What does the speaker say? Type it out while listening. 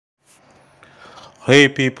Hey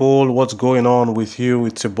people, what's going on with you?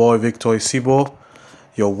 It's your boy Victor Isibo.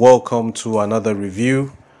 You're welcome to another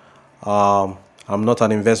review. I'm not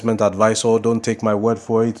an investment advisor. Don't take my word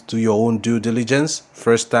for it. Do your own due diligence.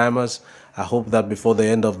 First timers, I hope that before the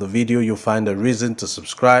end of the video, you'll find a reason to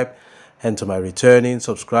subscribe. And to my returning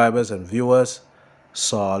subscribers and viewers,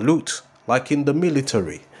 salute, like in the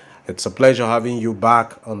military. It's a pleasure having you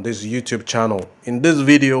back on this YouTube channel. In this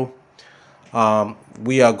video,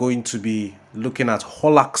 we are going to be looking at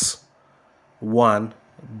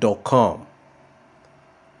HOLAX1.com.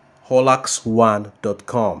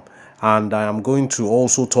 HOLAX1.com. And I am going to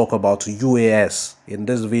also talk about UAS in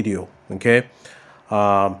this video. Okay.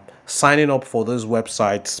 Signing up for these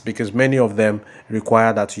websites, because many of them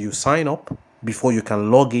require that you sign up before you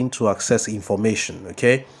can log in to access information.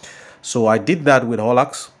 Okay. So I did that with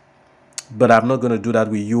HOLAX, but I'm not going to do that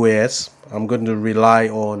with UAS. I'm going to rely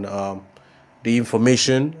on the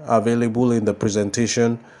information available in the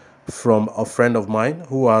presentation from a friend of mine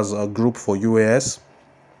who has a group for UAS,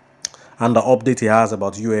 and the update he has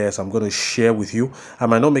about UAS I'm going to share with you. I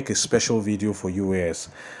might not make a special video for UAS.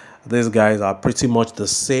 These guys are pretty much the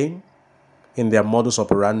same in their modus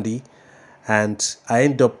operandi, and I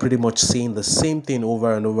end up pretty much seeing the same thing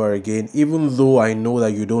over and over again, even though I know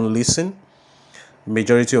that you don't listen.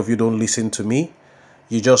 Majority of you don't listen to me.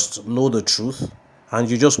 You just know the truth and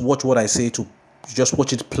you just watch what I say, you just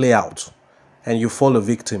watch it play out, and you fall a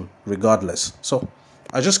victim regardless. So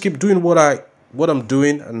I just keep doing what I'm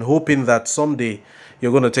doing and hoping that someday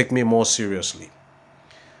you're going to take me more seriously.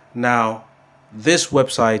 Now, this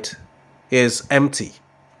website is empty.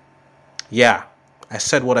 Yeah, I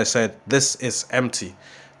said what I said. This is empty.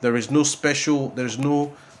 There is no special, there's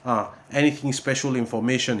no anything special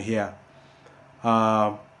information here.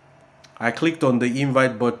 I clicked on the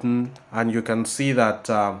invite button and you can see that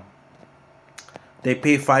they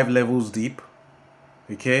pay 5 levels deep.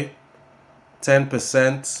 Okay,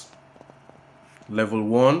 10% level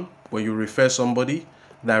 1, where you refer somebody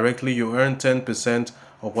directly, you earn 10%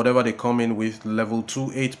 of whatever they come in with. Level 2,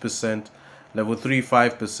 8%, level 3,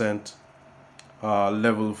 5%,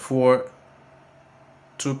 level 4,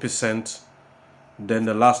 2%. Then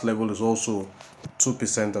the last level is also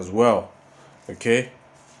 2% as well. Okay,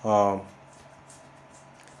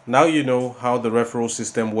 now you know how the referral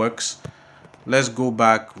system works. Let's go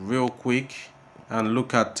back real quick and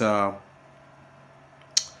look at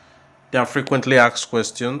their frequently asked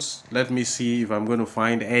questions. Let me see if I'm going to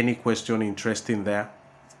find any question interesting there.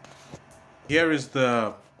 Here is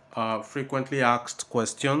the frequently asked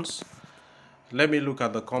questions. Let me look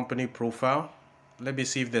at the company profile. Let me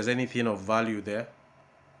see if there's anything of value there.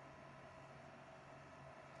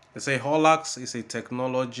 They say HOLAX is a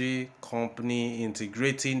technology company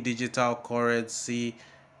integrating digital currency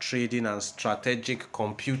trading and strategic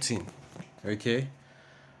computing. Okay.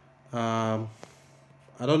 I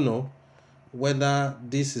don't know whether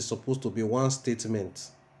this is supposed to be one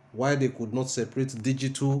statement. Why they could not separate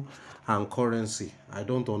digital and currency, I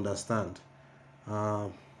don't understand.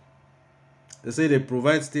 They say they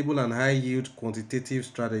provide stable and high yield quantitative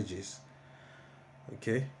strategies.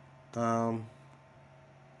 Okay.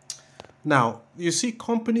 Now you see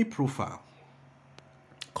company profile.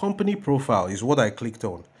 Company profile is what I clicked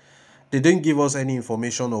on. They didn't give us any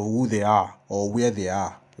information of who they are or where they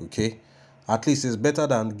are. Okay, at least it's better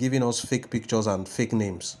than giving us fake pictures and fake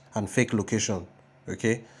names and fake location.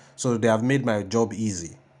 Okay, so they have made my job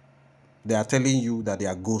easy. They are telling you that they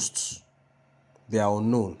are ghosts, they are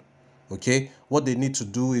unknown. Okay, what they need to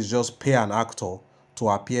do is just pay an actor to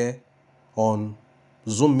appear on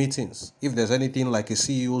Zoom meetings. If there's anything like a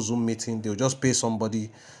CEO Zoom meeting, they'll just pay somebody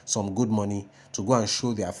some good money to go and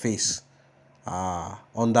show their face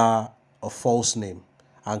under a false name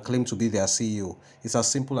and claim to be their CEO. It's as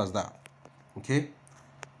simple as that. Okay.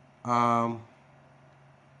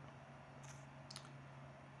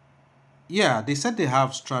 Yeah, they said they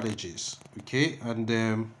have strategies. Okay, and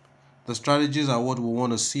the strategies are what we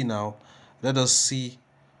want to see now. Let us see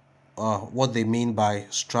what they mean by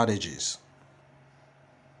strategies.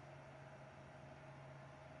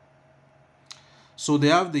 So they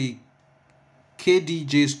have the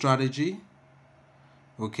KDJ strategy.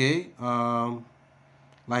 Okay,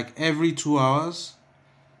 like every 2 hours.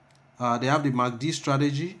 They have the MACD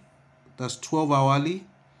strategy, that's 12 hourly,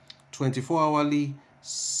 24 hourly,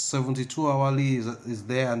 72 hourly is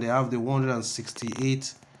there, and they have the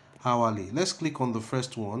 168 hourly. Let's click on the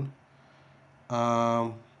first one.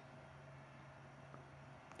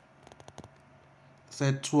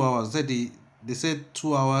 Said 2 hours. They said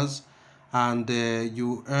 2 hours, and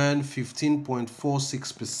you earn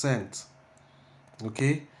 15.46%.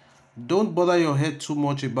 Okay, don't bother your head too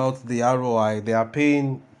much about the ROI. They are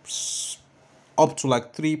paying up to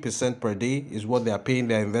like 3% per day is what they are paying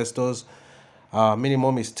their investors.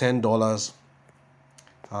 Minimum is $10.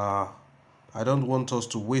 I don't want us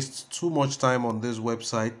to waste too much time on this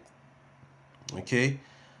website. Okay.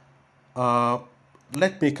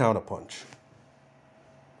 Let me counterpunch.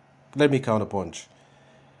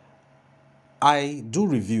 I do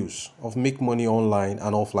reviews of make money online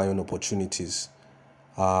and offline opportunities.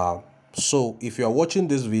 So if you are watching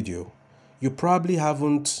this video, you probably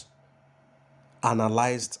haven't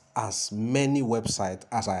analyzed as many websites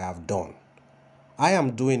as I have done. I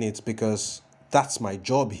am doing it because that's my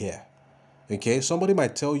job here. Okay, somebody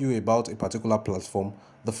might tell you about a particular platform.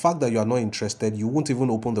 The fact that you are not interested, you won't even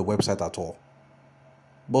open the website at all.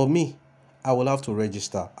 But me, I will have to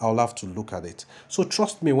register. I will have to look at it. So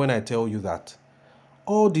trust me when I tell you that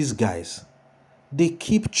all these guys, they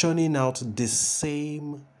keep churning out the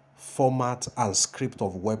same format and script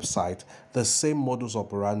of website, the same modus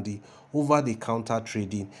operandi, over the counter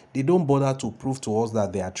trading. They don't bother to prove to us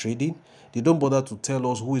that they are trading. They don't bother to tell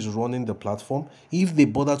us who is running the platform. If they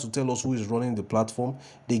bother to tell us who is running the platform,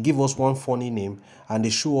 they give us one funny name and they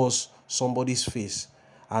show us somebody's face.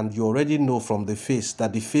 And you already know from the face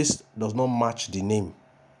that the face does not match the name.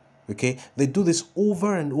 Okay, they do this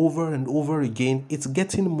over and over and over again. It's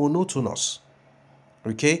getting monotonous.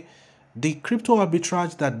 Okay, the crypto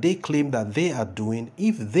arbitrage that they claim that they are doing,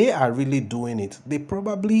 if they are really doing it, they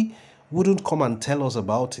probably wouldn't come and tell us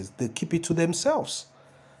about it. They keep it to themselves.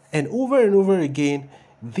 And over again,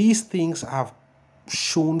 these things have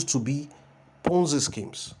shown to be Ponzi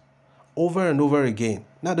schemes. Over and over again.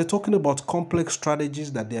 Now they're talking about complex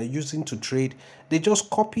strategies that they are using to trade. They just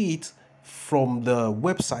copy it from the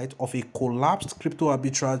website of a collapsed crypto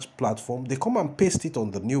arbitrage platform. They come and paste it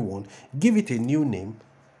on the new one, give it a new name,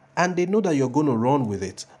 and they know that you're going to run with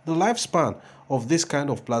it. The lifespan of this kind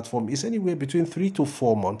of platform is anywhere between 3 to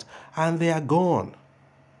 4 months, and they are gone.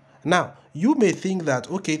 Now, you may think that,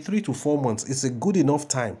 okay, 3 to 4 months is a good enough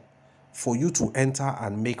time for you to enter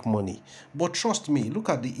and make money. But trust me, look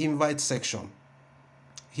at the invite section.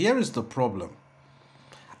 Here is the problem.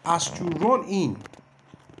 As you run in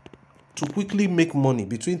to quickly make money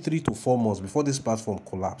between 3 to 4 months before this platform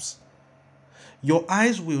collapses, your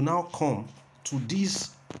eyes will now come to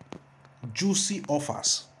these juicy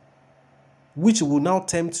offers, which will now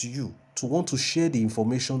tempt you to want to share the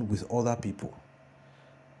information with other people.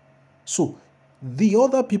 So the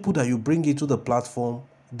other people that you bring into the platform,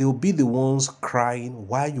 they'll be the ones crying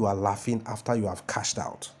while you are laughing after you have cashed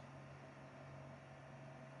out.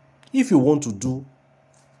 If you want to do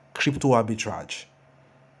crypto arbitrage,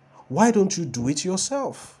 why don't you do it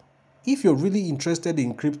yourself? If you're really interested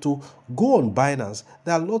in crypto, go on Binance.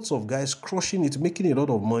 There are lots of guys crushing it, making a lot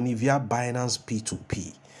of money via Binance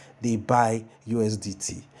P2P. They buy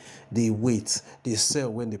USDT. They wait. They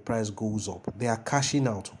sell when the price goes up. They are cashing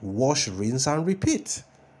out. Wash, rinse, and repeat.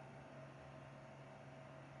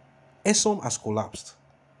 ESOM has collapsed.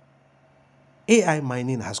 AI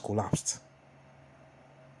mining has collapsed.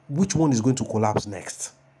 Which one is going to collapse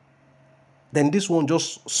next? Then this one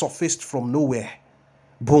just surfaced from nowhere.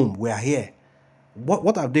 Boom, we are here.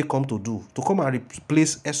 What have they come to do? To come and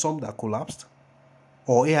replace ESOM that collapsed?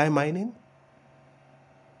 Or AI mining?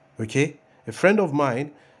 Okay. A friend of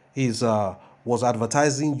mine was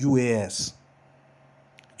advertising UAS.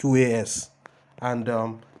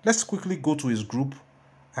 And let's quickly go to his group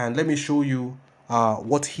and let me show you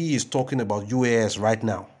what he is talking about UAS right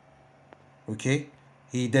now. Okay.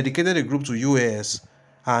 He dedicated a group to UAS,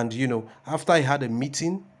 and after he had a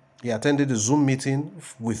meeting, he attended a Zoom meeting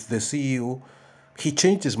with the CEO, he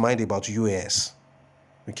changed his mind about UAS.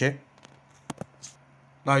 Okay.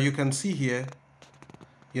 Now you can see here,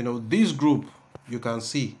 this group, you can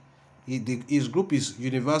see his group is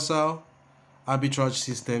Universal Arbitrage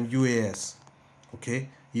System, UAS. Okay.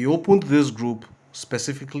 He opened this group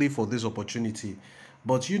specifically for this opportunity.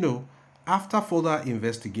 But after further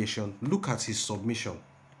investigation, look at his submission.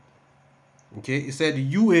 Okay, he said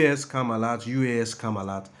UAS scam alert, UAS scam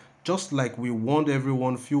alert. Just like we warned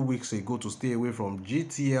everyone a few weeks ago to stay away from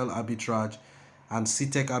GTL arbitrage and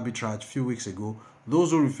CTEC arbitrage a few weeks ago,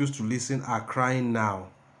 those who refuse to listen are crying now.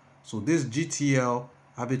 So this GTL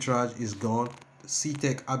arbitrage is gone,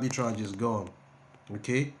 CTEC arbitrage is gone.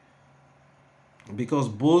 Okay, because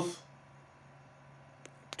both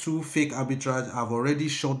two fake arbitrage have already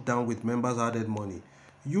shut down with members added money.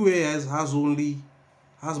 UAS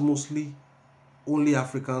has mostly only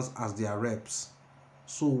Africans as their reps.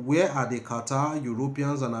 So where are the Qatar,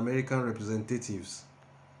 Europeans, and American representatives?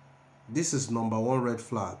 This is #1 red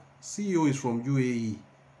flag. CEO is from UAE,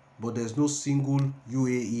 but there's no single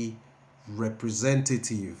UAE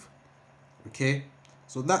representative. Okay,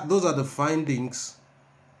 so those are the findings.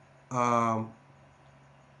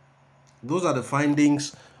 Those are the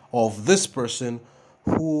findings of this person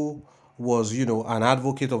who was, an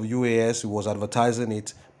advocate of UAS. He was advertising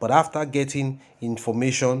it, but after getting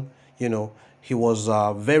information, he was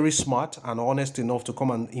very smart and honest enough to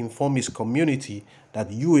come and inform his community that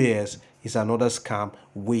UAS is another scam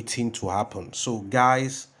waiting to happen. So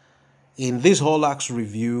guys, in this HOLAX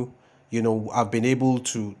review, I've been able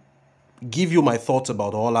to give you my thoughts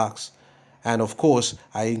about HOLAX. And of course,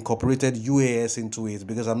 I incorporated UAS into it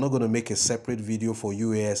because I'm not going to make a separate video for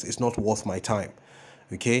UAS. It's not worth my time.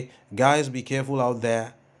 Okay, guys, be careful out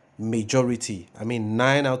there. Majority,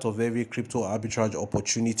 9 out of every crypto arbitrage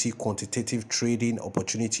opportunity, quantitative trading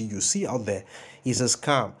opportunity you see out there is a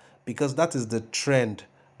scam, because that is the trend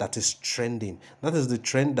that is trending. That is the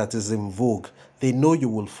trend that is in vogue. They know you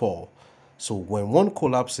will fall. So when one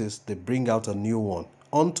collapses, they bring out a new one.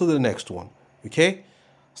 On to the next one. Okay?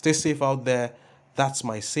 Stay safe out there. That's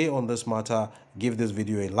my say on this matter. Give this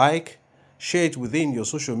video a like, share it within your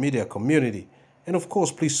social media community, and of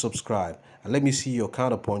course, please subscribe and let me see your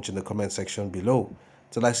counterpunch in the comment section below.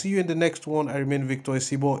 Till I see you in the next one, I remain Victor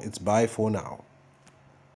Isibo. It's bye for now.